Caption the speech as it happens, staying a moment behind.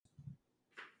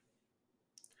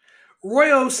Roy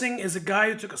Osing is a guy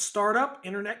who took a startup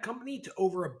internet company to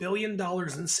over $1 billion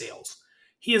in sales.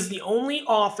 He is the only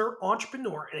author,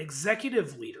 entrepreneur, and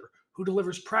executive leader who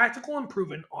delivers practical and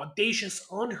proven, audacious,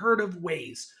 unheard of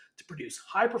ways to produce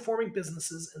high performing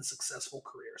businesses and successful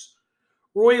careers.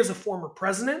 Roy is a former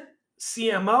president,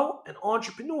 CMO, and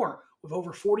entrepreneur with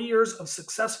over 40 years of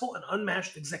successful and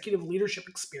unmatched executive leadership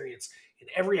experience in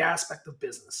every aspect of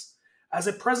business. As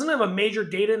a president of a major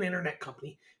data and internet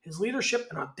company, his leadership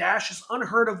in audacious,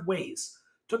 unheard of ways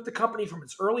took the company from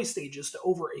its early stages to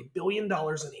over $1 billion in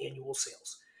annual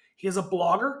sales. He is a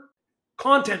blogger,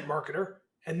 content marketer,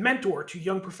 and mentor to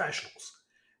young professionals.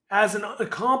 As an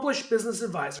accomplished business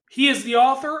advisor, he is the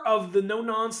author of the No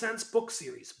Nonsense book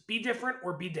series, Be Different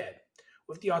or Be Dead.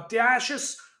 With the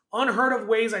audacious, unheard of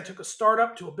ways I took a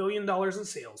startup to $1 billion in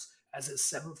sales as his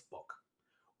seventh book.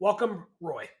 Welcome,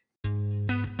 Roy.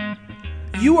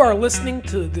 You are listening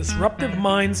to the Disruptive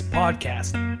Minds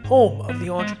podcast, home of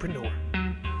the entrepreneur.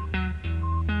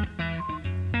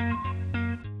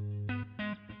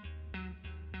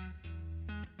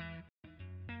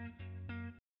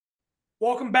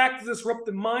 Welcome back to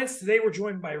Disruptive Minds. Today we're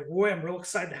joined by Roy. I'm real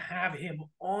excited to have him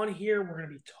on here. We're going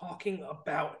to be talking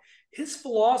about his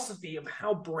philosophy of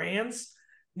how brands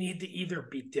need to either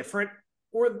be different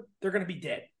or they're going to be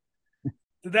dead.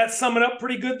 Did that sum it up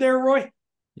pretty good there, Roy?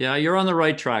 Yeah, you're on the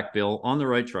right track, Bill. On the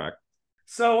right track.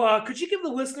 So could you give the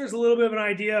listeners a little bit of an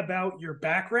idea about your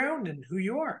background and who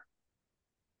you are?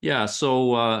 Yeah,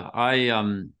 so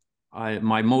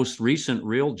my most recent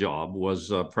real job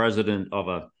was president of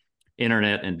a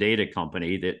internet and data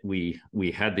company that we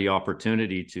had the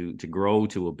opportunity to grow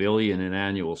to $1 billion in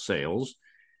annual sales.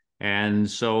 And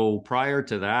so prior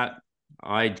to that,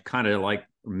 I'd kind of like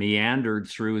meandered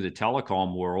through the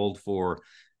telecom world for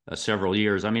several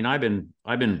years. I mean, I've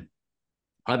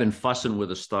been fussing with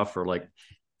this stuff for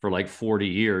like 40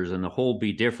 years, and the whole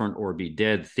be different or be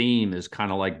dead theme has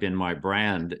kind of like been my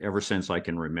brand ever since I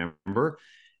can remember.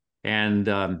 And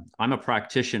I'm a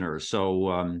practitioner,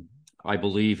 so I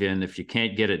believe in, if you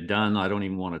can't get it done, I don't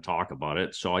even want to talk about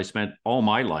it. So I spent all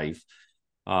my life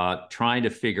trying to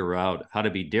figure out how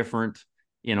to be different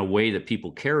in a way that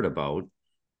people cared about,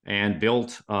 and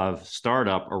built a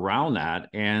startup around that.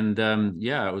 And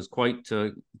yeah, it was quite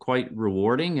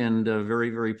rewarding, and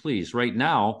very, very pleased. Right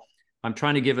now, I'm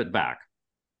trying to give it back.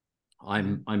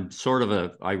 I'm sort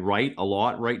of I write a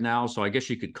lot right now, so I guess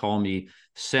you could call me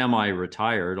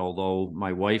semi-retired, although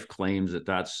my wife claims that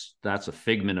that's a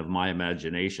figment of my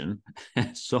imagination.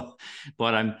 So,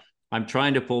 but I'm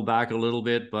trying to pull back a little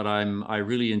bit, but I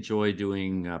really enjoy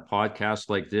doing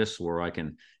podcasts like this, where I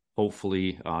can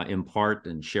hopefully impart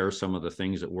and share some of the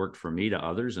things that worked for me to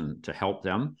others and to help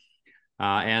them.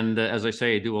 And as I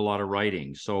say, I do a lot of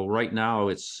writing. So right now,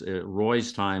 it's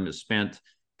Roy's time is spent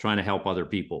trying to help other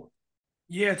people.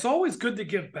 Yeah, it's always good to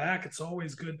give back. It's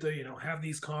always good to, have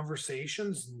these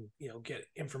conversations and, get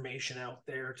information out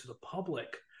there to the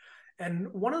public. And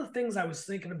one of the things I was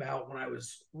thinking about when I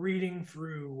was reading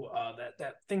through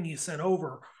that thing you sent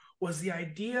over was the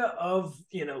idea of,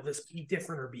 this be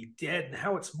different or be dead, and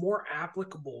how it's more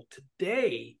applicable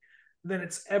today than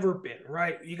it's ever been,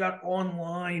 right? You got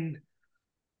online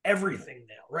everything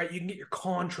now, right? You can get your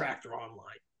contractor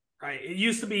online, right? It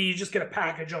used to be you just get a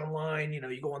package online,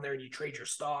 you go on there and you trade your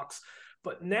stocks.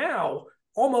 But now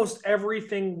almost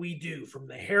everything we do, from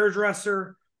the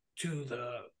hairdresser to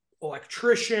the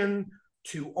electrician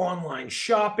to online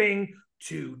shopping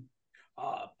to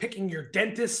picking your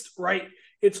dentist, right?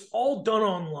 It's all done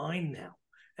online now.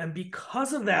 And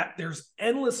because of that, there's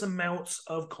endless amounts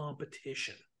of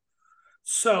competition.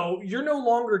 So you're no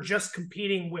longer just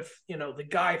competing with, the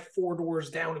guy 4 doors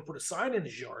down who put a sign in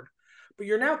his yard, but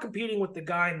you're now competing with the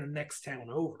guy in the next town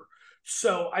over.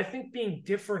 So I think being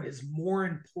different is more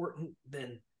important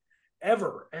than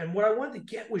ever. And what I wanted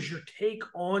to get was your take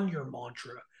on your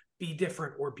mantra, be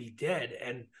different or be dead,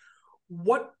 and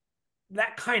what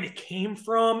that kind of came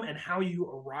from and how you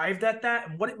arrived at that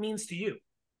and what it means to you.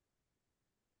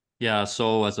 Yeah,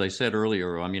 so as I said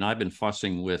earlier, I mean, I've been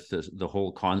fussing with the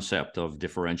whole concept of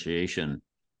differentiation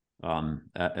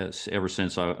ever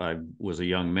since I was a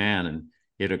young man. And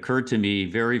it occurred to me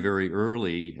very, very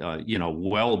early,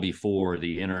 well before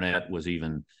the internet was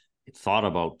even thought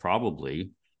about,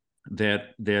 probably, that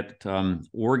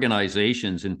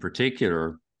organizations in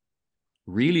particular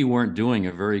really weren't doing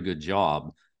a very good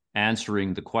job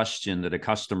answering the question that a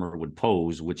customer would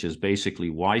pose, which is basically,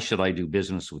 why should I do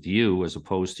business with you as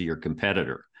opposed to your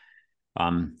competitor?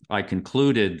 I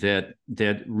concluded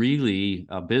that really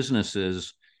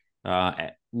businesses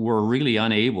were really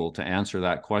unable to answer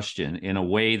that question in a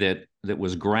way that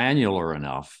was granular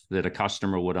enough that a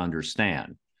customer would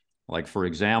understand. Like, for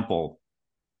example,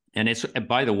 and it's,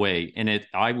 by the way, and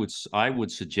I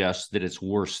would suggest that it's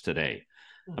worse today.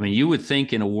 I mean, you would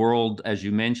think in a world, as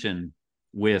you mentioned,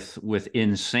 with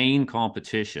insane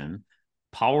competition,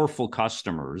 powerful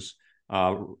customers,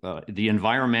 the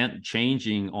environment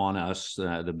changing on us,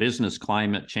 the business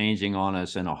climate changing on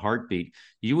us in a heartbeat,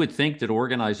 you would think that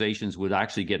organizations would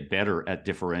actually get better at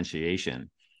differentiation.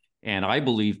 And I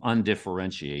believe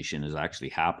undifferentiation is actually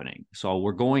happening. So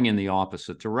we're going in the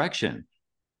opposite direction.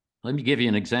 Let me give you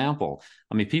an example.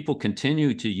 I mean, people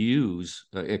continue to use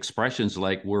expressions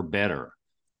like we're better,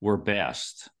 we're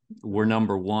best, we're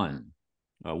number one,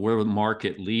 we're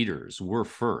market leaders, we're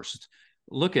first.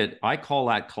 I call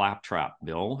that claptrap,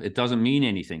 Bill. It doesn't mean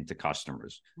anything to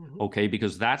customers, okay?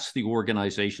 Because that's the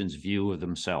organization's view of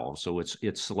themselves. So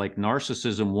it's like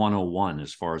narcissism 101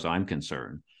 as far as I'm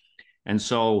concerned. And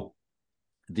so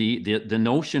the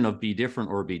notion of be different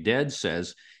or be dead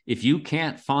says, if you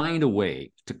can't find a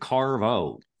way to carve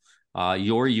out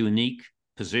your unique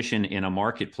position in a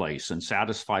marketplace and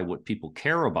satisfy what people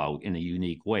care about in a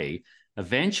unique way,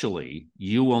 eventually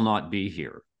you will not be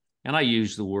here. And I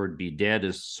use the word be dead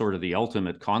as sort of the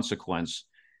ultimate consequence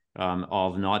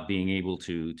of not being able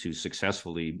to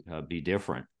successfully be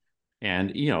different.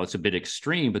 And, it's a bit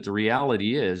extreme, but the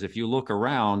reality is, if you look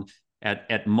around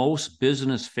at most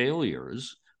business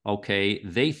failures, okay,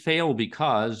 they fail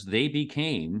because they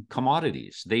became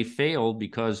commodities. They failed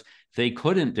because they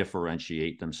couldn't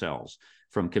differentiate themselves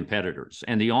from competitors.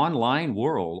 And the online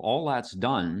world, all that's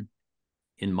done,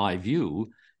 in my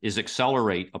view, is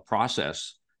accelerate a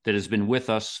process that has been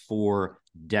with us for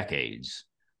decades.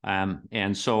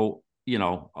 And so,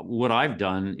 what I've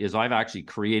done is I've actually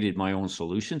created my own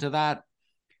solution to that.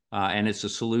 And it's a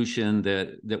solution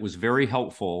that was very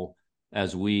helpful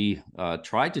as we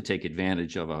tried to take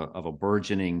advantage of a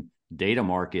burgeoning data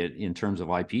market in terms of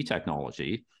IP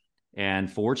technology.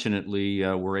 And fortunately,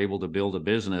 we're able to build a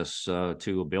business to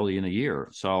 $1 billion a year.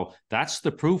 So that's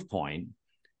the proof point,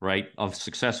 right, of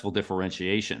successful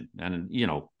differentiation. And,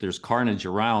 there's carnage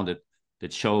around it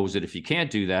that shows that if you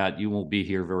can't do that, you won't be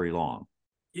here very long.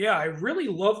 Yeah, I really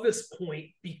love this point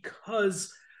because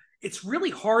it's really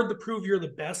hard to prove you're the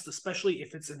best, especially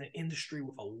if it's in an industry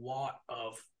with a lot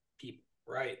of people,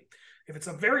 right? If it's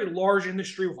a very large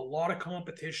industry with a lot of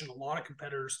competition, a lot of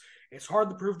competitors, it's hard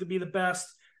to prove to be the best.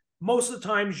 Most of the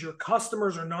times your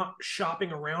customers are not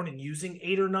shopping around and using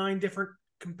 8 or 9 different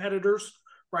competitors,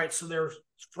 right? So their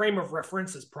frame of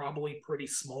reference is probably pretty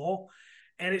small.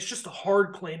 And it's just a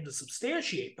hard claim to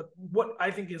substantiate. But what I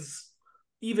think is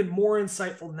even more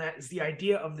insightful than that is the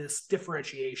idea of this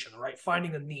differentiation, right?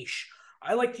 Finding a niche.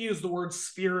 I like to use the word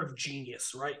sphere of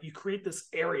genius, right? You create this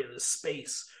area, this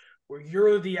space where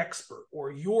you're the expert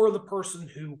or you're the person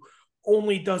who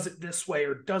only does it this way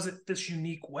or does it this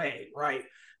unique way, right?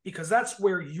 Because that's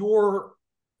where your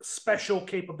special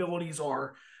capabilities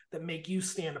are that make you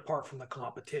stand apart from the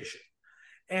competition.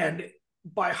 And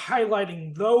by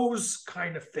highlighting those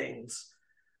kind of things,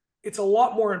 it's a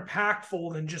lot more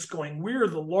impactful than just going, we're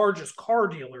the largest car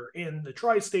dealer in the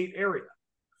tri-state area.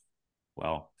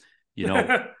 Well,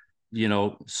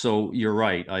 so you're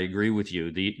right. I agree with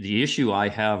you. The issue I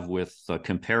have with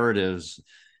comparatives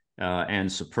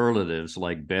and superlatives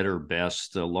like better,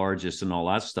 best, largest, and all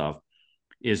that stuff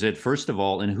is that, first of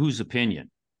all, in whose opinion?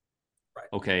 Right.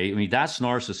 Okay, I mean, that's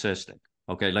narcissistic.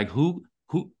 Okay, like who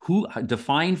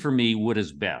define for me what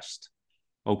is best?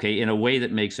 Okay, in a way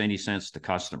that makes any sense to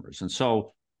customers. And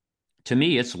so, to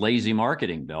me, it's lazy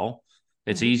marketing, Bill.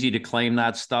 It's easy to claim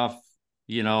that stuff,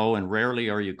 and rarely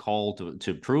are you called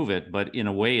to prove it. But in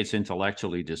a way, it's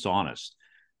intellectually dishonest.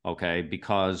 Okay,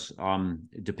 because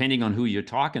depending on who you're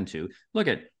talking to,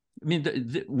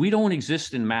 we don't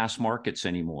exist in mass markets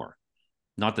anymore.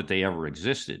 Not that they ever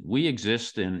existed. We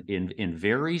exist in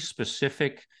very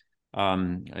specific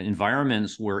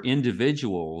environments where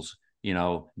individuals,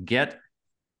 get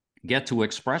to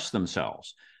express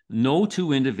themselves. No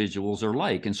two individuals are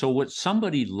like. And so what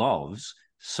somebody loves,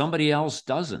 somebody else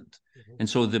doesn't. And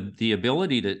so the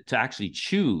ability to actually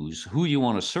choose who you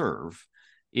want to serve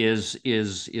is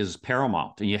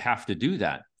paramount, and you have to do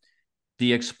that.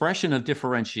 The expression of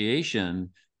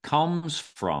differentiation comes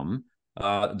from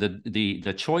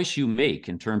the choice you make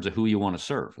in terms of who you want to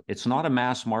serve. It's not a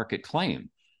mass market claim.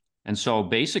 And so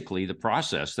basically the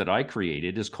process that I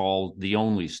created is called the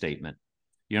only statement.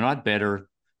 You're not better,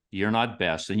 you're not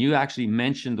best. And you actually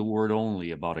mentioned the word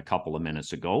only about a couple of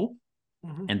minutes ago.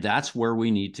 And that's where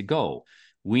we need to go.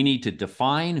 We need to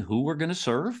define who we're going to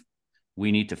serve.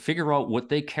 We need to figure out what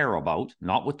they care about,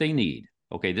 not what they need.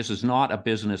 Okay, this is not a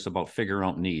business about figuring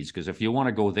out needs, because if you want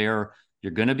to go there,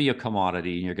 you're going to be a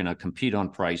commodity and you're going to compete on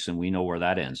price, and we know where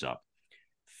that ends up.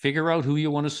 figure out who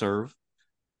you want to serve,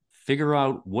 figure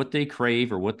out what they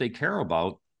crave or what they care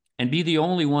about, and be the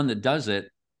only one that does it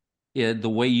the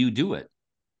way you do it.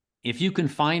 If you can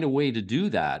find a way to do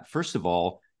that, first of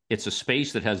all, it's a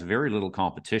space that has very little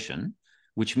competition,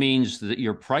 which means that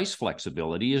your price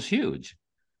flexibility is huge,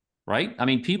 right? I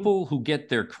mean, people who get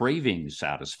their cravings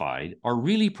satisfied are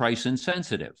really price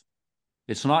insensitive.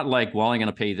 It's not like, well, I'm going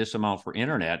to pay this amount for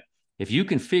internet. If you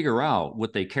can figure out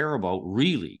what they care about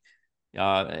really,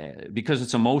 because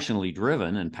it's emotionally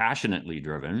driven and passionately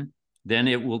driven, then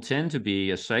it will tend to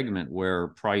be a segment where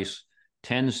price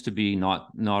tends to be not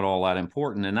all that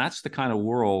important. And that's the kind of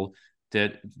world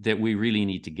that we really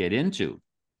need to get into.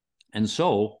 And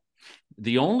so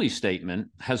the only statement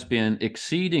has been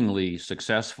exceedingly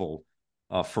successful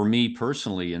for me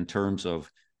personally in terms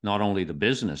of not only the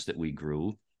business that we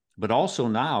grew, but also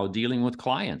now dealing with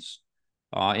clients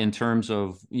in terms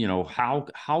of,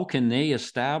 how can they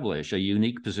establish a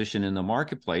unique position in the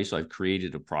marketplace. I've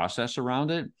created a process around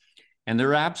it, and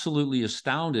they're absolutely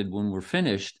astounded when we're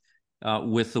finished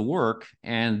with the work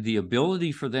and the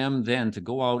ability for them then to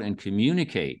go out and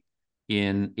communicate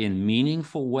in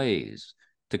meaningful ways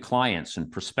to clients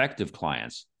and prospective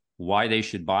clients why they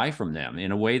should buy from them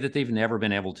in a way that they've never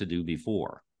been able to do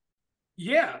before.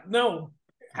 Yeah, no,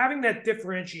 having that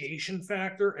differentiation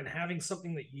factor and having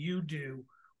something that you do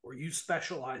or you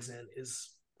specialize in is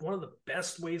one of the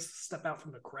best ways to step out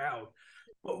from the crowd.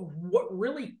 But what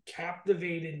really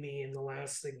captivated me in the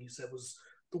last thing you said was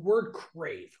the word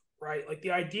crave, right? Like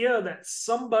the idea that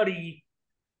somebody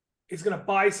is going to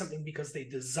buy something because they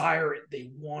desire it,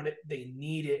 they want it, they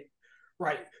need it,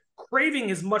 right? Craving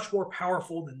is much more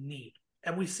powerful than need.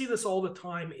 And we see this all the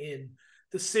time in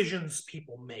decisions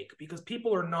people make because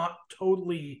people are not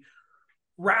totally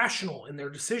rational in their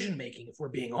decision making, if we're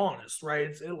being honest, right?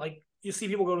 It's like you see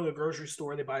people go to the grocery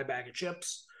store, they buy a bag of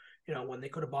chips, when they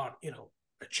could have bought,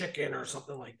 a chicken or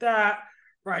something like that,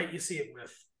 right? You see it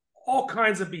with all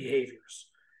kinds of behaviors.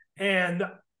 And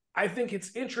I think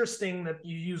it's interesting that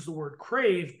you use the word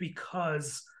crave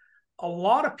because a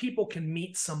lot of people can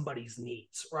meet somebody's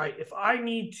needs, right? If I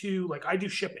need to, like I do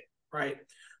shipping, right?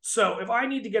 So if I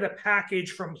need to get a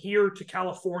package from here to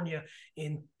California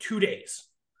in 2 days,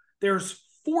 there's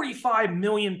 45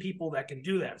 million people that can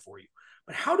do that for you.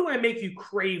 But how do I make you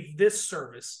crave this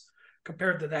service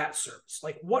compared to that service?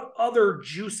 Like what other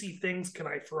juicy things can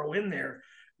I throw in there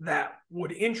that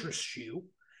would interest you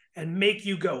and make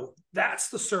you go, that's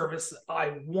the service that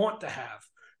I want to have.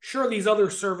 Sure, these other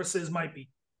services might be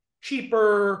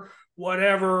cheaper,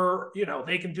 whatever,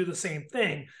 they can do the same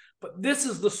thing. But this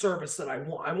is the service that I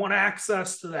want. I want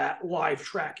access to that live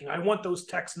tracking. I want those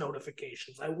text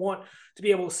notifications. I want to be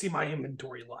able to see my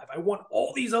inventory live. I want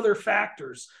all these other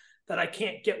factors that I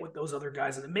can't get with those other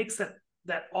guys. And it makes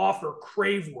that offer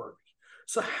crave worthy.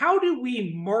 So how do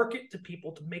we market to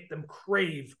people to make them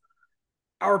crave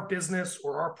our business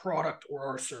or our product or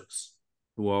our service?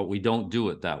 Well, we don't do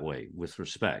it that way, with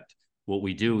respect. What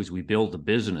we do is we build a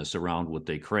business around what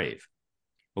they crave.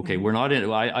 Okay, we're not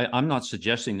in. I'm not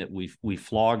suggesting that we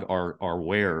flog our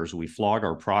wares, we flog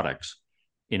our products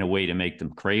in a way to make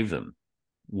them crave them.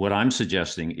 What I'm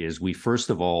suggesting is we first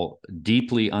of all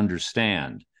deeply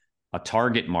understand a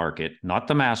target market, not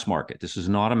the mass market. This is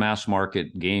not a mass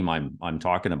market game I'm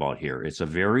talking about here. It's a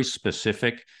very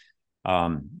specific,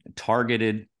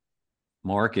 targeted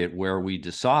market where we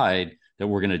decide that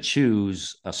we're going to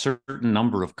choose a certain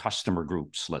number of customer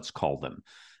groups, let's call them,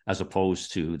 as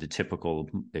opposed to the typical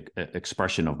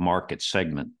expression of market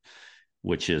segment,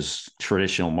 which is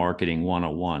traditional marketing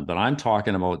 101. But I'm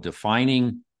talking about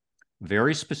defining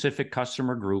very specific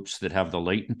customer groups that have the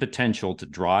latent potential to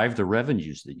drive the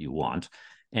revenues that you want,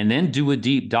 and then do a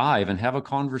deep dive and have a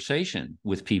conversation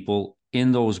with people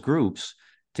in those groups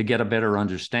to get a better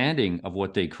understanding of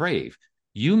what they crave.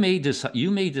 You may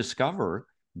discover,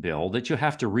 Bill, that you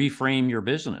have to reframe your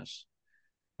business.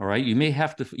 All right. You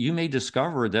may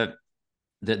discover that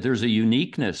there's a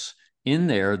uniqueness in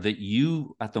there that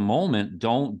you at the moment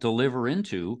don't deliver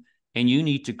into, and you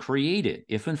need to create it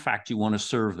if in fact you want to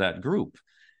serve that group.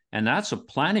 And that's a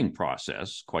planning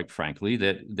process, quite frankly,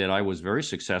 that I was very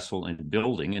successful in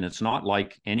building. And it's not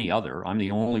like any other. I'm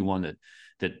the only one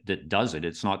that does it.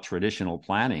 It's not traditional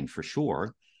planning for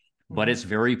sure, but it's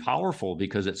very powerful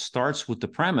because it starts with the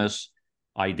premise: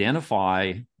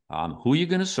 identify who you're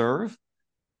going to serve,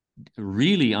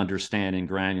 really understand in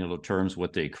granular terms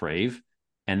what they crave,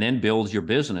 and then build your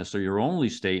business or your only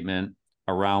statement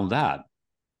around that.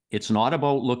 It's not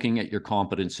about looking at your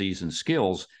competencies and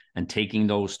skills and taking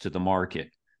those to the market.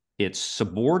 It's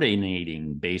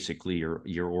subordinating basically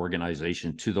your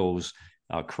organization to those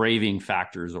craving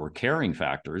factors or caring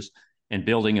factors, and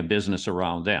building a business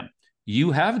around them.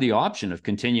 You have the option of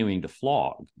continuing to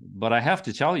flog, but I have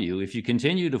to tell you, if you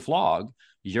continue to flog,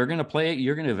 you're going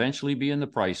to eventually be in the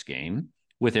price game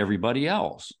with everybody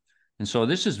else. And so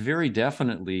this is very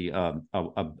definitely a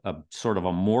sort of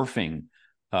a morphing,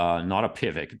 not a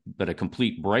pivot, but a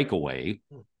complete breakaway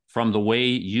from the way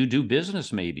you do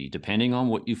business, maybe, depending on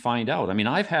what you find out. I mean,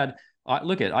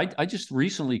 I just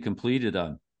recently completed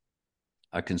a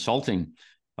consulting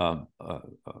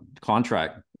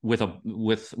contract with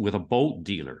a boat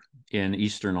dealer in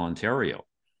Eastern Ontario.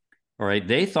 All right.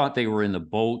 They thought they were in the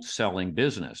boat selling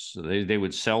business. So they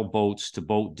would sell boats to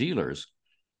boat dealers.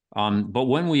 But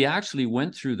when we actually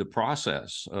went through the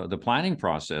process, the planning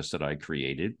process that I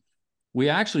created, we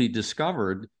actually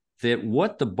discovered that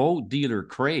what the boat dealer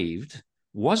craved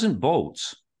wasn't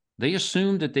boats. They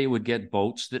assumed that they would get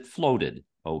boats that floated,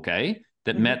 okay,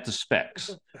 that met the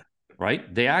specs,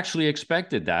 right? They actually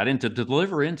expected that. And to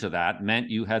deliver into that meant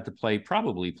you had to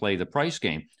probably play the price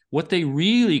game. What they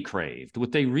really craved,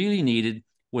 what they really needed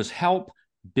was help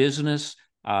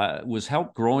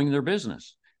growing their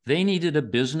business. They needed a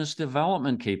business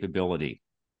development capability.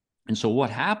 And so what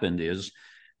happened is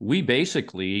we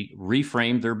basically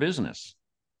reframed their business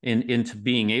into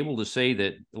being able to say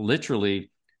that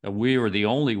literally we were the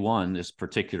only one, this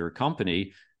particular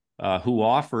company,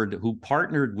 who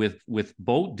partnered with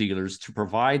boat dealers to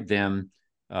provide them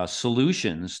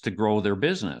solutions to grow their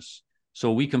business.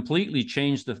 So we completely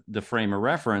changed the frame of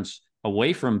reference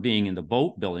away from being in the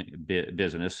boat building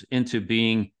business into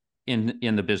being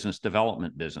in the business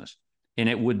development business. And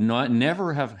it would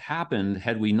never have happened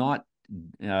had we not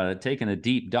taken a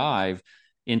deep dive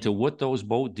into what those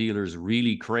boat dealers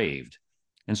really craved.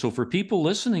 And so for people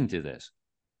listening to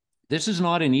this is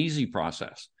not an easy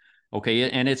process. Okay.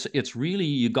 And it's really,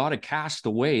 you got to cast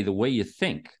away the way you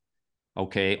think.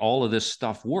 Okay. All of this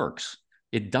stuff works.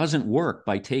 It doesn't work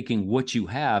by taking what you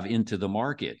have into the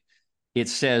market. It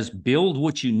says build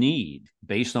what you need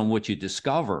based on what you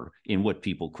discover in what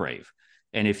people crave.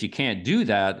 And if you can't do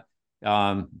that,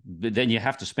 then you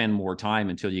have to spend more time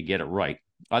until you get it right.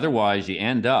 Otherwise, you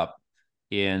end up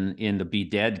in the be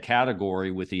dead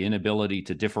category with the inability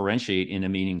to differentiate in a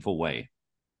meaningful way.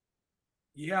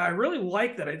 Yeah, I really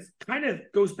like that. It kind of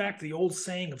goes back to the old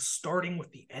saying of starting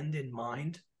with the end in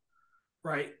mind,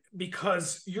 right?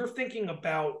 Because you're thinking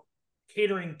about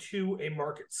catering to a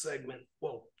market segment,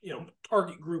 well,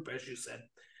 target group, as you said,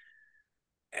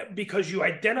 because you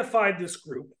identified this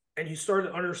group and you started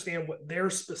to understand what their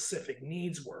specific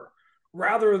needs were,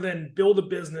 rather than build the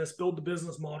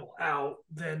business model out,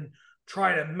 then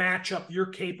try to match up your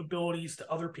capabilities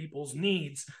to other people's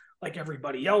needs like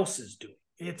everybody else is doing.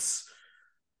 It's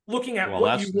looking at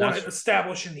what you want to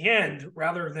establish in the end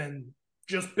rather than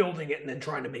just building it and then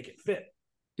trying to make it fit.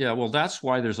 Yeah, well, that's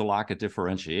why there's a lack of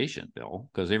differentiation, Bill,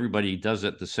 because everybody does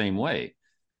it the same way.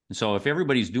 And so if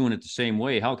everybody's doing it the same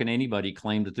way, how can anybody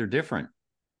claim that they're different?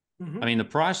 I mean, the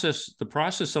process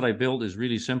that I built is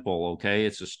really simple.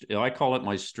 Okay. I call it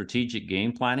my strategic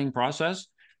game planning process.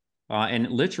 And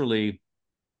literally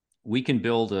we can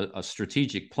build a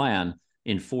strategic plan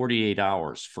in 48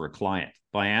 hours for a client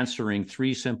by answering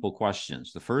 3 simple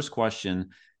questions. The first question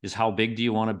is, how big do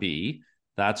you want to be?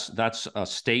 That's a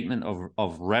statement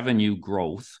of revenue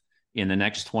growth in the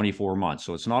next 24 months.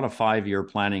 So it's not a 5-year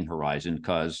planning horizon,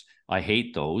 because I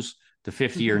hate those. The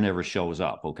 5th year never shows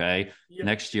up. Okay. Yep.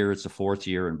 Next year it's the 4th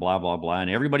year and blah, blah, blah.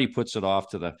 And everybody puts it off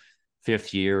to the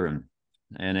 5th year,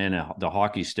 and then the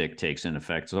hockey stick takes in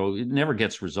effect. So it never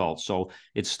gets results. So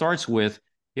it starts with,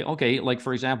 okay, like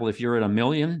for example, if you're at $1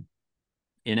 million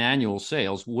in annual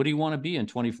sales, what do you want to be in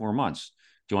 24 months?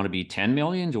 Do you want to be 10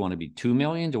 million? Do you want to be 2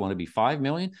 million? Do you want to be 5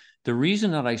 million? The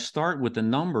reason that I start with the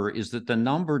number is that the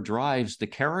number drives the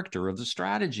character of the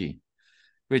strategy.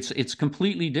 It's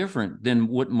completely different than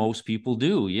what most people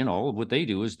do. What they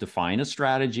do is define a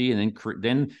strategy and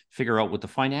then figure out what the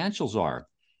financials are.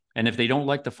 And if they don't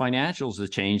like the financials, they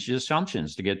change the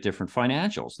assumptions to get different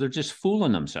financials. They're just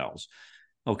fooling themselves.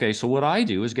 Okay, so what I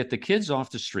do is get the kids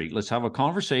off the street. Let's have a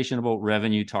conversation about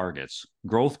revenue targets,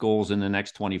 growth goals in the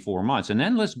next 24 months, and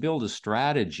then let's build a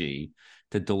strategy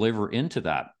to deliver into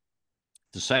that.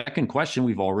 The second question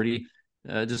we've already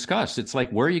discussed. It's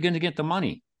like, where are you going to get the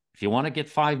money? If you want to get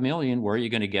 5 million, where are you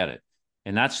going to get it?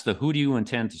 And that's the who do you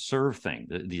intend to serve thing,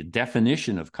 the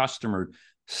definition of customer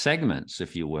segments,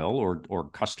 if you will, or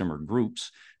customer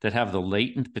groups that have the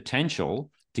latent potential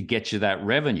to get you that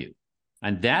revenue.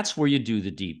 And that's where you do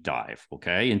the deep dive,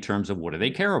 okay, in terms of what do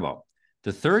they care about.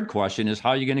 The third question is,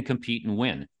 how are you going to compete and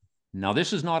win? Now,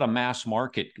 this is not a mass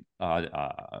market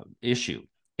issue.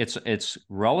 It's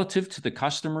relative to the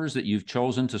customers that you've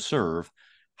chosen to serve.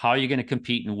 How are you going to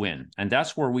compete and win? And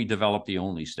that's where we develop the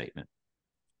only statement.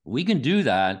 We can do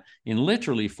that in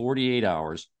literally 48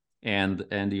 hours, and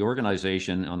the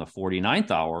organization on the 49th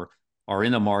hour are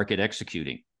in the market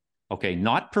executing. Okay,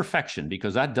 not perfection,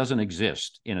 because that doesn't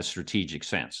exist in a strategic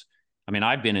sense. I mean,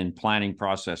 I've been in planning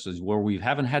processes where we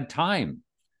haven't had time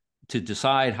to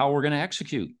decide how we're going to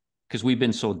execute because we've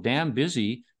been so damn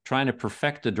busy trying to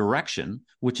perfect the direction,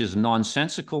 which is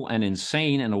nonsensical and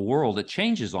insane in a world that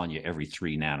changes on you every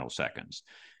 3 nanoseconds.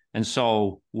 And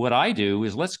so what I do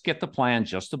is let's get the plan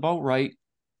just about right.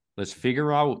 Let's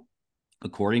figure out,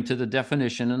 according to the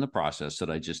definition and the process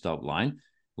that I just outlined,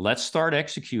 let's start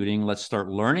executing. Let's start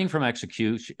learning from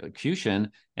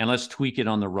execution, and let's tweak it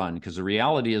on the run, because the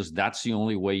reality is that's the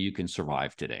only way you can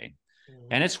survive today.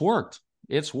 And it's worked.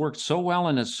 It's worked so well,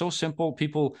 and it's so simple.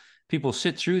 People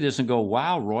sit through this and go,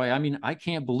 wow, Roy, I mean, I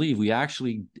can't believe we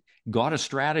actually got a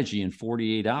strategy in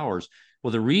 48 hours.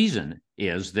 Well, the reason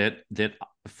is that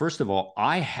first of all,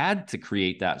 I had to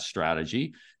create that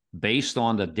strategy based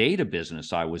on the data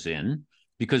business I was in,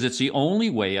 because it's the only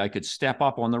way I could step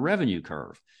up on the revenue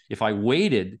curve. If I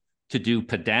waited to do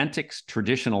pedantic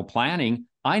traditional planning,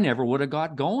 I never would have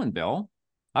got going, Bill.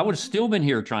 I would have still been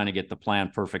here trying to get the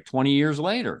plan perfect 20 years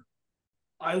later.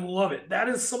 I love it. That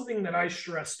is something that I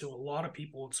stress to a lot of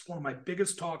people. It's one of my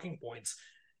biggest talking points,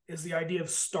 is the idea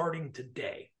of starting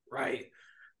today, right?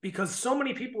 Because so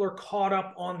many people are caught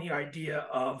up on the idea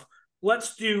of,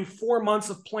 let's do 4 months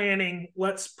of planning.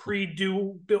 Let's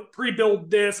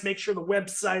pre-build this, make sure the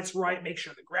website's right, make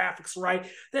sure the graphics right.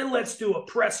 Then let's do a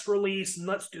press release, and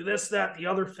let's do this, that, the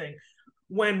other thing.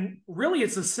 When really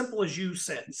it's as simple as you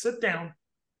said. Sit down,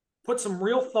 put some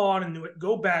real thought into it,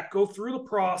 go back, go through the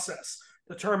process,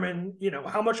 determine,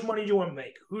 how much money do you want to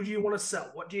make? Who do you want to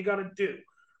sell? What do you got to do?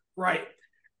 Right.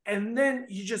 And then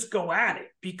you just go at it,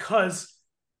 because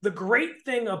the great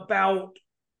thing about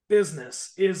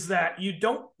business is that you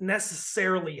don't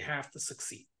necessarily have to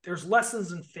succeed. There's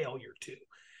lessons in failure too.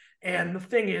 And the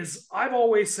thing is, I've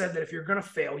always said that if you're going to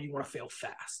fail, you want to fail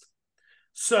fast.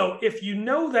 So if you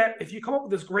know that if you come up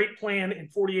with this great plan in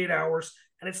 48 hours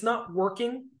and it's not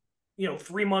working,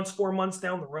 3 months, 4 months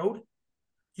down the road,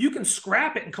 you can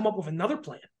scrap it and come up with another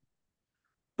plan.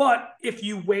 But if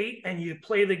you wait and you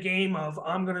play the game of,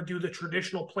 I'm going to do the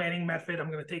traditional planning method, I'm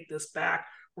going to take this back,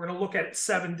 we're going to look at it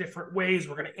 7 different ways,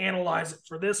 we're going to analyze it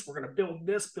for this, we're going to build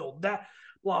this, build that,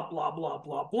 blah, blah, blah,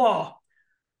 blah, blah.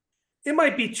 It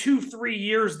might be 2-3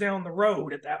 years down the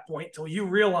road at that point till you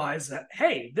realize that,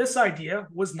 hey, this idea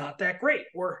was not that great,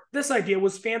 or this idea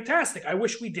was fantastic. I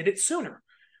wish we did it sooner.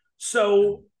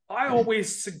 So I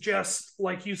always suggest,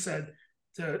 like you said,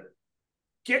 to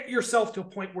get yourself to a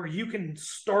point where you can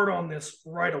start on this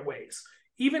right away.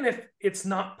 Even if it's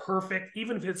not perfect,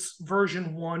 even if it's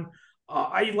version 1,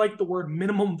 I like the word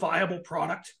minimum viable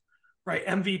product, right?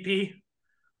 MVP.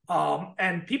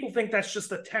 And people think that's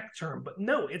just a tech term, but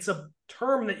no, it's a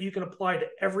term that you can apply to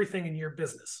everything in your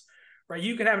business, right?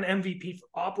 You can have an MVP for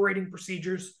operating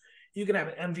procedures. You can have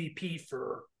an MVP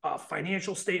for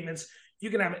financial statements. You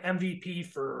can have an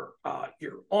MVP for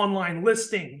your online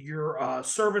listing, your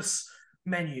service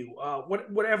menu,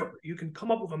 whatever. You can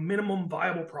come up with a minimum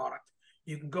viable product.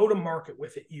 You can go to market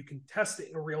with it. You can test it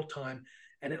in real time.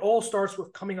 And it all starts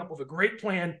with coming up with a great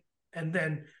plan and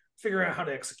then figuring out how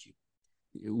to execute.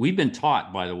 We've been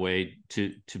taught, by the way,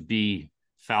 to be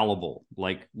fallible,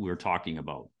 like we're talking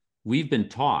about. We've been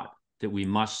taught that we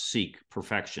must seek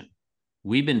perfection.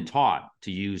 We've been taught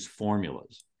to use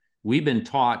formulas. We've been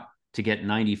taught to get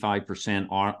 95%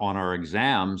 on our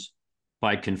exams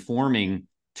by conforming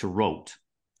to rote.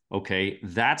 Okay,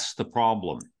 that's the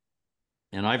problem.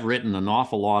 And I've written an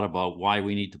awful lot about why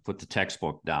we need to put the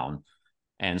textbook down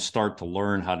and start to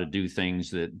learn how to do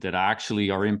things that actually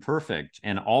are imperfect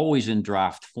and always in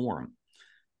draft form.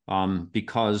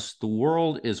 Because the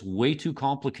world is way too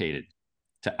complicated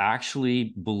to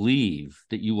actually believe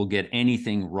that you will get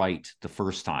anything right the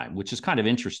first time, which is kind of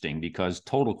interesting because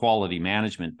total quality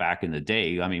management back in the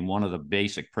day, I mean, one of the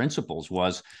basic principles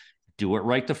was do it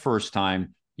right the first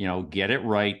time, get it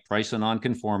right, price of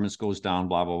nonconformance goes down,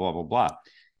 blah, blah, blah, blah, blah.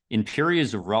 In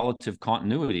periods of relative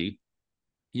continuity,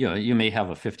 you may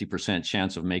have a 50%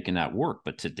 chance of making that work,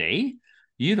 but today,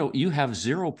 you have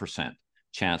 0%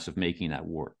 chance of making that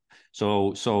work.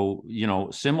 So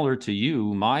similar to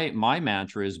you, my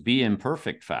mantra is be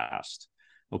imperfect fast.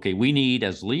 Okay, we need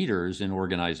as leaders in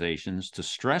organizations to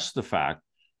stress the fact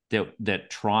that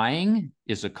trying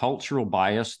is a cultural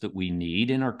bias that we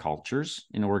need in our cultures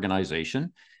in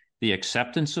organization, the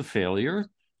acceptance of failure,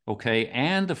 okay,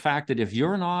 and the fact that if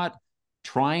you're not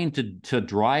trying to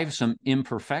drive some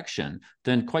imperfection,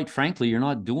 then quite frankly, you're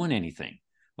not doing anything.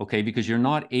 okay, because you're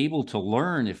not able to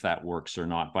learn if that works or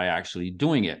not by actually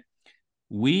doing it.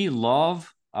 We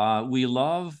love, I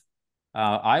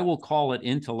will call it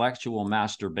intellectual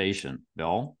masturbation,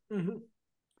 Bill. Mm-hmm.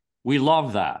 We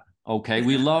love that. Okay.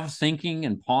 We love thinking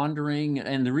and pondering.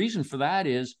 And the reason for that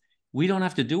is we don't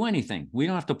have to do anything. We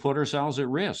don't have to put ourselves at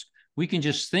risk. We can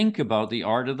just think about the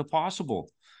art of the possible.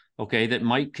 Okay. That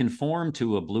might conform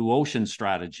to a blue ocean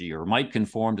strategy or might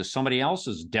conform to somebody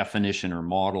else's definition or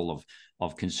model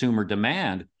of consumer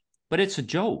demand. But it's a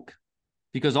joke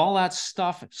because all that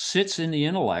stuff sits in the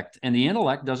intellect and the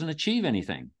intellect doesn't achieve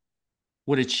anything.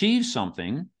 What achieves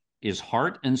something is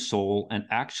heart and soul and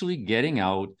actually getting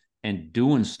out and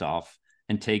doing stuff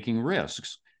and taking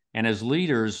risks. And as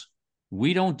leaders,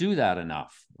 we don't do that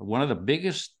enough. One of the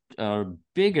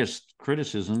biggest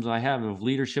criticisms I have of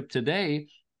leadership today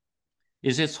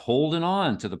is it's holding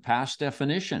on to the past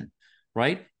definition,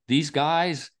 right? These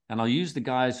guys, and I'll use the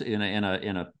guys in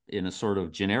a sort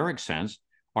of generic sense,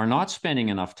 are not spending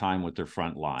enough time with their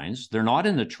front lines. They're not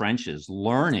in the trenches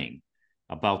learning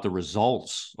about the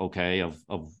results, okay, of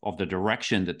the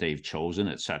direction that they've chosen,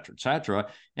 et cetera, et cetera.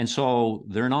 And so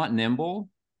they're not nimble.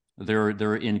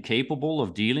 They're incapable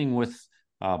of dealing with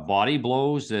body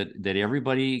blows that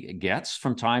everybody gets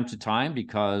from time to time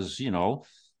because,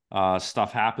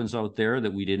 stuff happens out there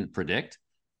that we didn't predict.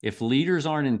 If leaders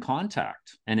aren't in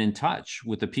contact and in touch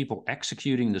with the people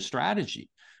executing the strategy,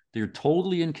 they're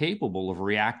totally incapable of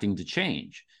reacting to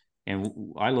change. And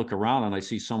I look around and I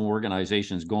see some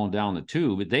organizations going down the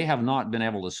tube, but they have not been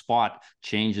able to spot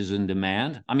changes in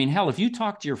demand. I mean, hell, if you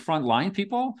talk to your frontline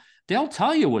people, they'll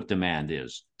tell you what demand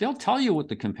is. They'll tell you what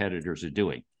the competitors are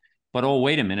doing. But oh,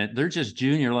 wait a minute, they're just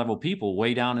junior level people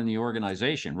way down in the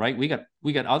organization, right? We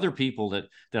got other people that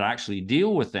actually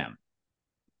deal with them.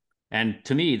 And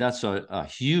to me, that's a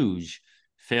huge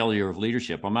failure of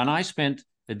leadership. I mean, I spent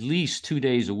at least 2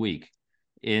 days a week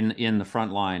in the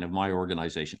front line of my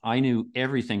organization. I knew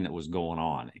everything that was going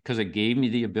on because it gave me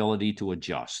the ability to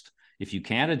adjust. If you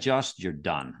can't adjust, you're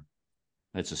done.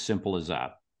 It's as simple as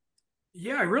that.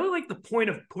 Yeah, I really like the point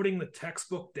of putting the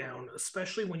textbook down,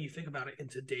 especially when you think about it in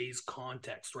today's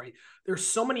context, right? There's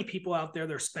so many people out there,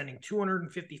 they're spending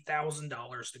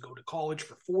 $250,000 to go to college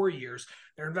for 4 years.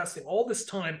 They're investing all this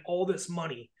time, all this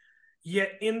money,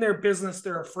 yet in their business,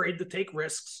 they're afraid to take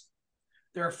risks.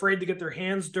 They're afraid to get their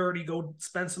hands dirty, go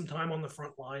spend some time on the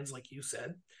front lines, like you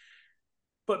said.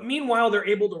 But meanwhile, they're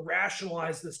able to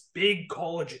rationalize this big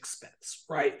college expense,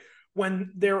 right?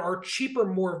 When there are cheaper,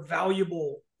 more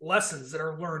valuable lessons that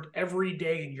are learned every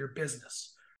day in your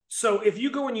business. So if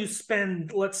you go and you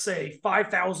spend, let's say,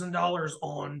 $5,000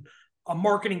 on a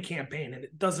marketing campaign and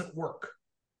it doesn't work,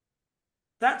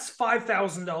 that's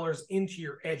 $5,000 into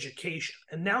your education.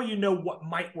 And now you know what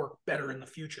might work better in the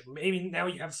future. Maybe now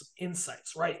you have some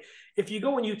insights, right? If you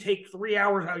go and you take 3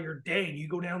 hours out of your day and you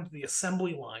go down to the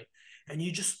assembly line and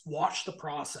you just watch the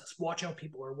process, watch how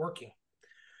people are working,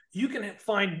 you can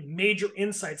find major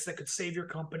insights that could save your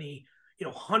company,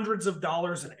 hundreds of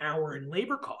dollars an hour in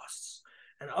labor costs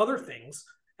and other things.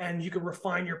 And you can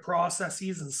refine your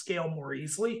processes and scale more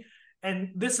easily. And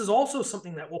this is also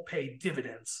something that will pay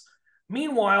dividends.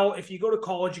 Meanwhile, if you go to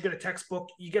college, you get a textbook,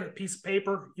 you get a piece of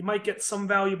paper, you might get some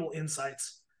valuable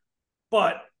insights,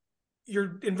 but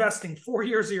you're investing 4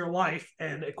 years of your life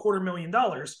and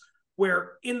 $250,000,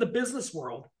 where in the business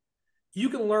world, you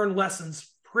can learn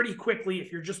lessons pretty quickly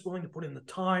if you're just willing to put in the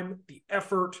time, the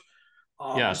effort,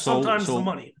 Yeah, sometimes the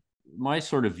money. My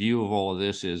sort of view of all of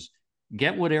this is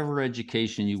get whatever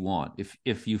education you want.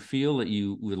 If you feel that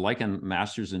you would like a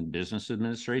master's in business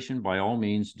administration, by all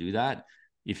means do that.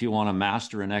 If you want a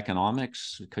master in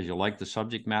economics because you like the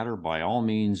subject matter, by all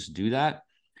means do that.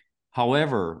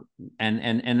 However,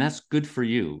 and that's good for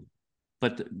you,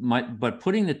 but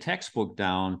putting the textbook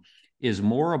down is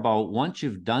more about once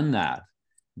you've done that,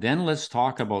 then let's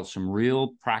talk about some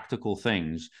real practical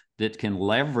things that can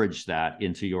leverage that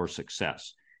into your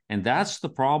success. And that's the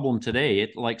problem today.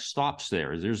 It like stops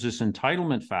there. There's this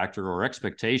entitlement factor or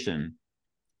expectation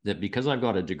that because I've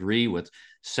got a degree with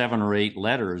 7 or 8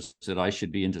 letters that I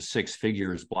should be into 6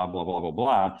 figures, blah, blah, blah, blah,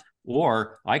 blah,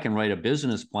 or I can write a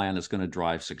business plan that's going to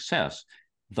drive success.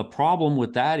 The problem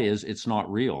with that is it's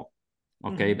not real.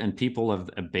 Okay. Mm-hmm. And people have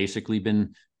basically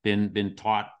been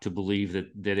taught to believe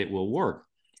that it will work.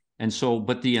 And so,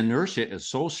 but the inertia is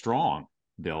so strong,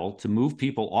 Bill, to move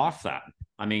people off that.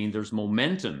 I mean, there's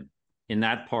momentum in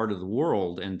that part of the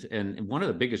world. And one of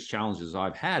the biggest challenges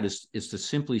I've had is to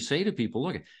simply say to people,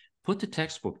 look, put the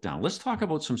textbook down. Let's talk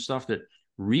about some stuff that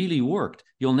really worked.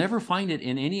 You'll never find it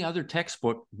in any other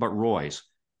textbook but Roy's.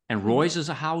 And Roy's is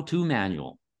a how-to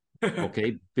manual,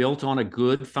 okay, built on a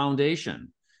good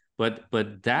foundation.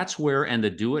 But that's where, and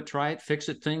the do it, try it, fix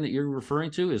it thing that you're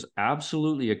referring to is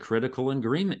absolutely a critical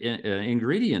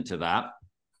ingredient to that,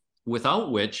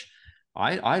 without which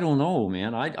I don't know,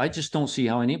 man. I just don't see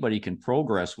how anybody can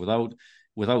progress without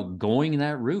going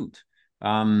that route.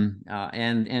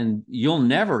 And you'll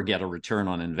never get a return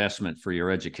on investment for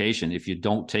your education if you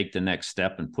don't take the next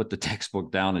step and put the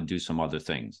textbook down and do some other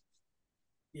things.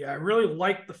 Yeah, I really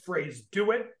like the phrase "do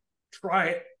it, try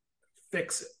it,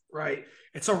 fix it." Right?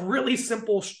 It's a really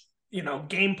simple,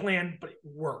 game plan, but it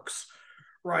works,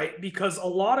 right? Because a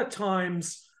lot of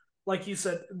times, like you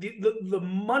said, the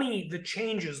money, the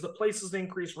changes, the places to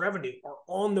increase revenue are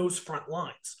on those front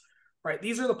lines, right?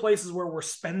 These are the places where we're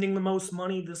spending the most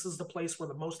money. This is the place where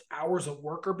the most hours of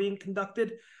work are being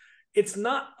conducted. It's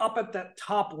not up at that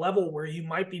top level where you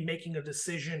might be making a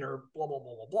decision or blah, blah,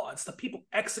 blah, blah, blah. It's the people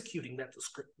executing that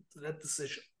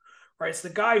decision, right? It's the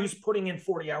guy who's putting in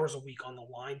 40 hours a week on the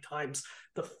line times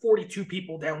the 42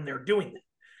 people down there doing it.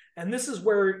 And this is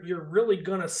where you're really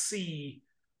going to see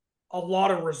a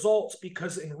lot of results,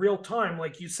 because in real time,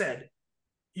 like you said,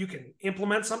 you can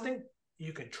implement something,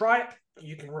 you can try it,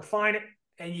 you can refine it,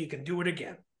 and you can do it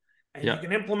again. And you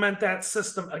can implement that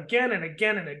system again and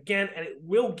again and again, and it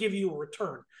will give you a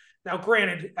return. Now,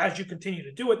 granted, as you continue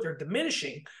to do it, they're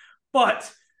diminishing, but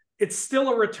it's still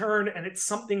a return, and it's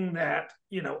something that,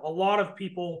 a lot of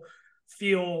people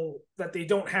feel that they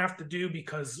don't have to do,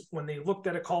 because when they looked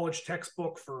at a college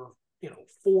textbook for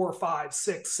 4, 5,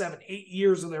 6, 7, 8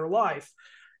 years of their life,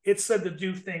 it said to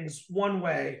do things one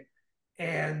way,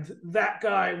 and that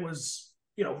guy was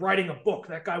writing a book.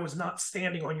 That guy was not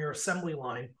standing on your assembly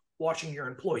line watching your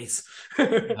employees.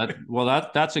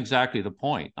 That's exactly the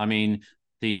point. I mean,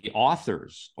 the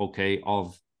authors,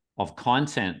 of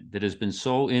content that has been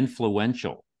so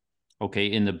influential,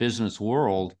 in the business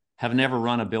world, have never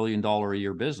run $1 billion a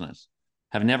year business,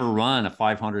 have never run a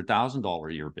 $500,000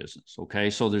 a year business.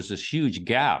 So there's this huge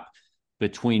gap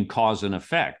between cause and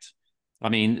effect. I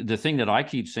mean, the thing that I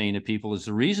keep saying to people is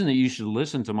the reason that you should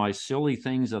listen to my silly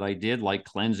things that I did, like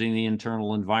cleansing the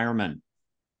internal environment,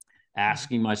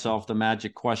 asking myself the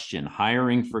magic question,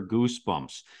 hiring for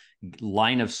goosebumps,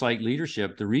 line of sight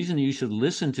leadership. The reason you should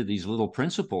listen to these little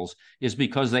principles is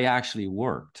because they actually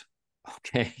worked.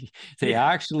 They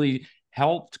actually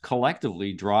helped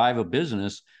collectively drive a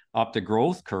business up the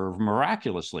growth curve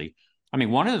miraculously. I mean,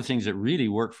 one of the things that really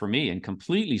worked for me and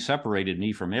completely separated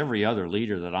me from every other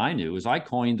leader that I knew is I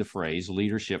coined the phrase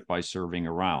leadership by serving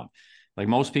around. Like,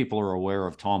 most people are aware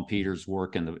of Tom Peters'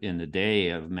 work in the day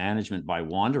of management by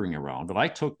wandering around, but I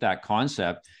took that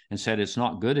concept and said it's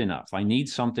not good enough. I need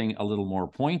something a little more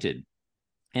pointed.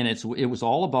 And it was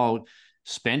all about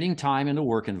spending time in the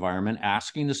work environment,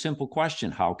 asking the simple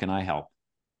question, how can I help?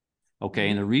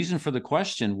 And the reason for the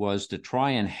question was to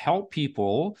try and help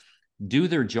people do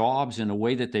their jobs in a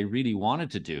way that they really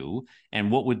wanted to do. And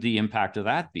what would the impact of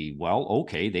that be? Well,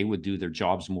 they would do their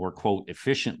jobs more, quote,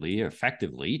 efficiently,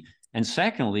 effectively. And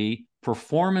secondly,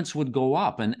 performance would go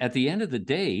up. And at the end of the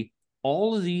day,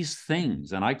 all of these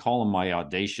things, and I call them my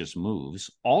audacious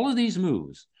moves, all of these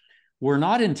moves were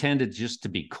not intended just to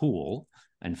be cool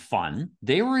and fun.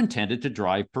 They were intended to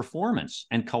drive performance,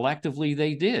 and collectively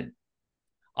they did.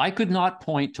 I could not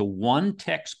point to one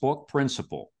textbook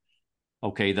principle,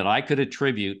 that I could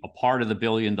attribute a part of the $1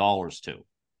 billion to.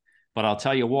 But I'll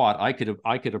tell you what, I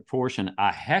could apportion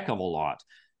a heck of a lot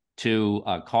to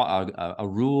a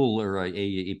rule or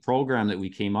a program that we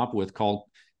came up with called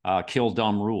Kill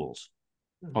Dumb Rules.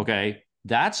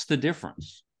 That's the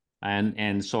difference.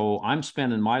 And so I'm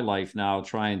spending my life now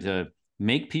trying to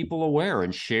make people aware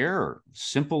and share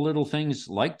simple little things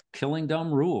like killing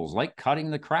dumb rules, like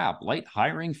cutting the crap, like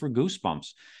hiring for goosebumps,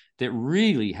 that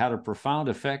really had a profound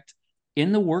effect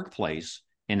in the workplace,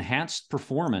 enhanced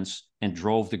performance, and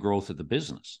drove the growth of the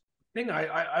business. Thing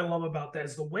I love about that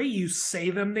is the way you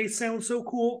say them. They sound so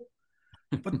cool,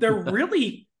 but they're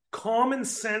really common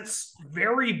sense,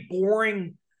 very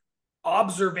boring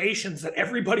observations that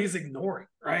everybody's ignoring,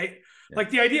 right? Yeah.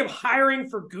 Like the idea of hiring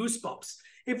for goosebumps.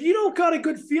 If you don't got a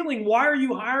good feeling, why are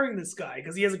you hiring this guy?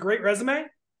 Because he has a great resume?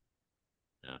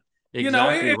 Yeah,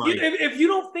 exactly. If you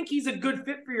don't think he's a good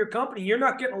fit for your company, you're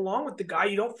not getting along with the guy,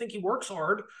 you don't think he works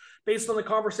hard based on the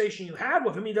conversation you had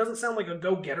with him, he doesn't sound like a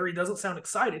go-getter, he doesn't sound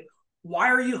excited. Why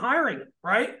are you hiring him,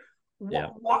 right? Yeah.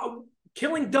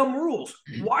 Killing dumb rules.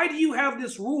 Why do you have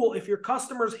this rule if your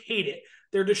customers hate it?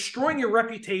 They're destroying your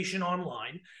reputation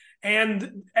online,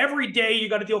 and every day you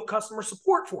got to deal with customer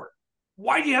support for it.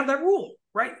 Why do you have that rule,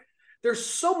 right? There's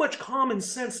so much common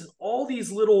sense in all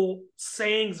these little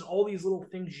sayings, all these little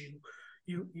things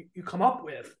you come up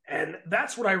with, and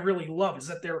that's what I really love, is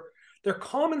that they're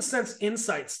common sense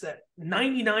insights that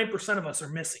 99% of us are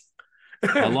missing.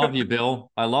 I love you,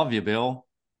 Bill. I love you, Bill.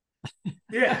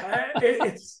 Yeah,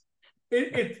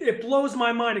 it blows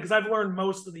my mind because I've learned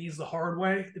most of these the hard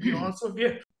way, to be honest with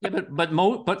you. Yeah,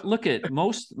 but look at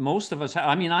most of us.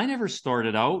 I mean, I never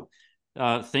started out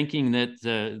thinking that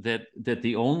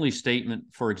the only statement,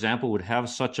 for example, would have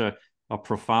such a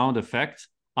profound effect.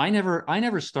 I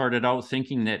never started out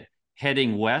thinking that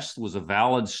heading west was a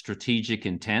valid strategic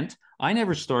intent. I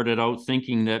never started out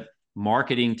thinking that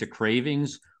marketing to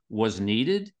cravings was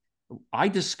needed. I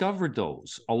discovered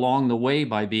those along the way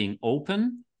by being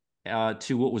open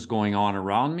to what was going on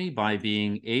around me, by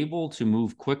being able to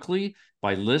move quickly,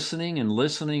 by listening and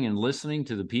listening and listening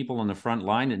to the people on the front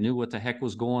line that knew what the heck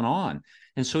was going on.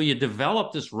 And so you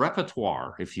develop this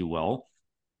repertoire, if you will,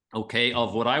 okay,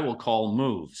 of what I will call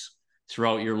moves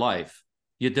throughout your life.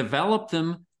 You develop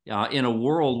them in a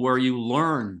world where you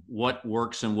learn what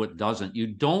works and what doesn't. You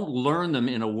don't learn them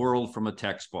in a world from a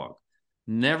textbook.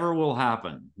 Never will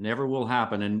happen. Never will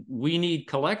happen. And we need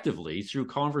collectively, through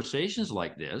conversations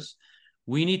like this,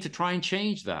 we need to try and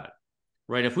change that,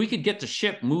 right? If we could get the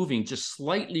ship moving just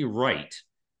slightly right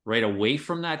away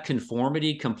from that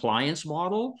conformity compliance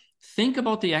model, think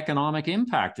about the economic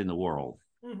impact in the world.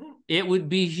 Mm-hmm. It would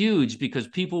be huge because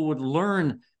people would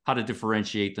learn how to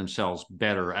differentiate themselves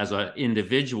better as an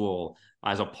individual,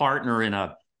 as a partner in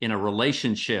a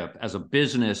relationship, as a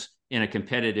business in a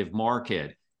competitive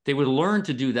market. They would learn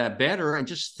to do that better, and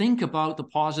just think about the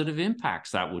positive impacts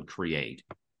that would create.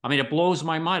 I mean, it blows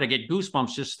my mind. I get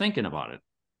goosebumps just thinking about it.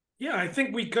 Yeah, I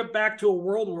think we got back to a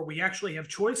world where we actually have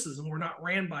choices and we're not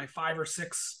ran by 5 or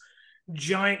 6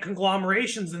 giant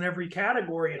conglomerations in every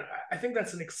category. And I think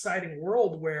that's an exciting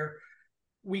world where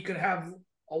we could have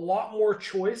a lot more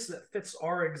choice that fits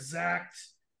our exact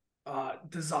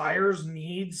desires,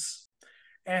 needs.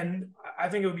 And I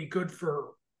think it would be good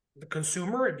for the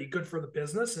consumer, it'd be good for the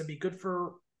business, it'd be good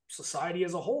for society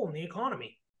as a whole and the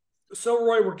economy. So,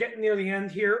 Roy, we're getting near the end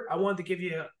here. I wanted to give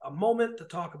you a moment to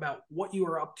talk about what you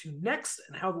are up to next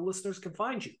and how the listeners can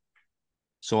find you.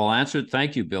 So I'll answer it.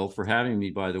 Thank you, Bill, for having me,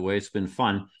 by the way. It's been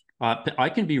fun. I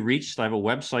can be reached. I have a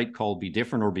website called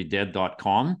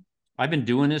bedifferentorbedead.com. I've been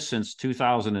doing this since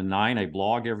 2009. I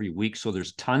blog every week, so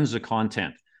there's tons of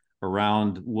content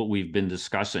around what we've been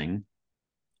discussing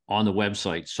on the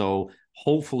website. So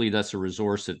hopefully that's a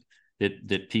resource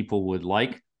that people would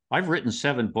like. I've written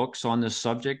 7 books on this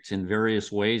subject in various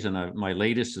ways, and my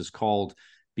latest is called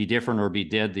Be Different or Be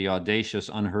Dead, the Audacious,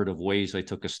 Unheard-of Ways I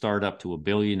Took a Startup to $1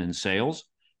 billion in Sales.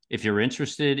 If you're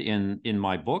interested in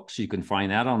my books, you can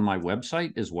find that on my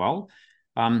website as well.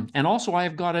 And also,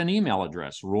 I've got an email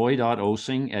address,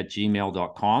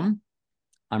 roy.osing@gmail.com.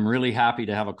 I'm really happy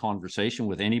to have a conversation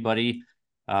with anybody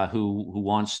who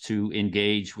wants to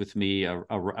engage with me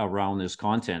around this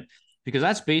content. Because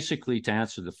that's basically, to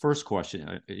answer the first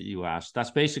question you asked, that's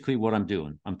basically what I'm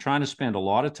doing. I'm trying to spend a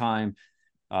lot of time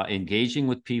engaging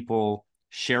with people,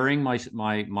 sharing my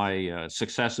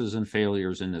successes and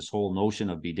failures in this whole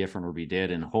notion of be different or be dead,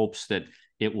 in hopes that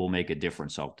it will make a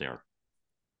difference out there.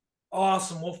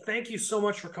 Awesome. Well, thank you so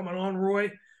much for coming on, Roy.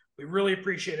 We really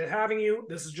appreciated having you.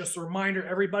 This is just a reminder,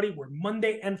 everybody, we're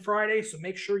Monday and Friday, so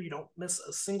make sure you don't miss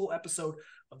a single episode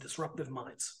of Disruptive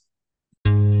Minds.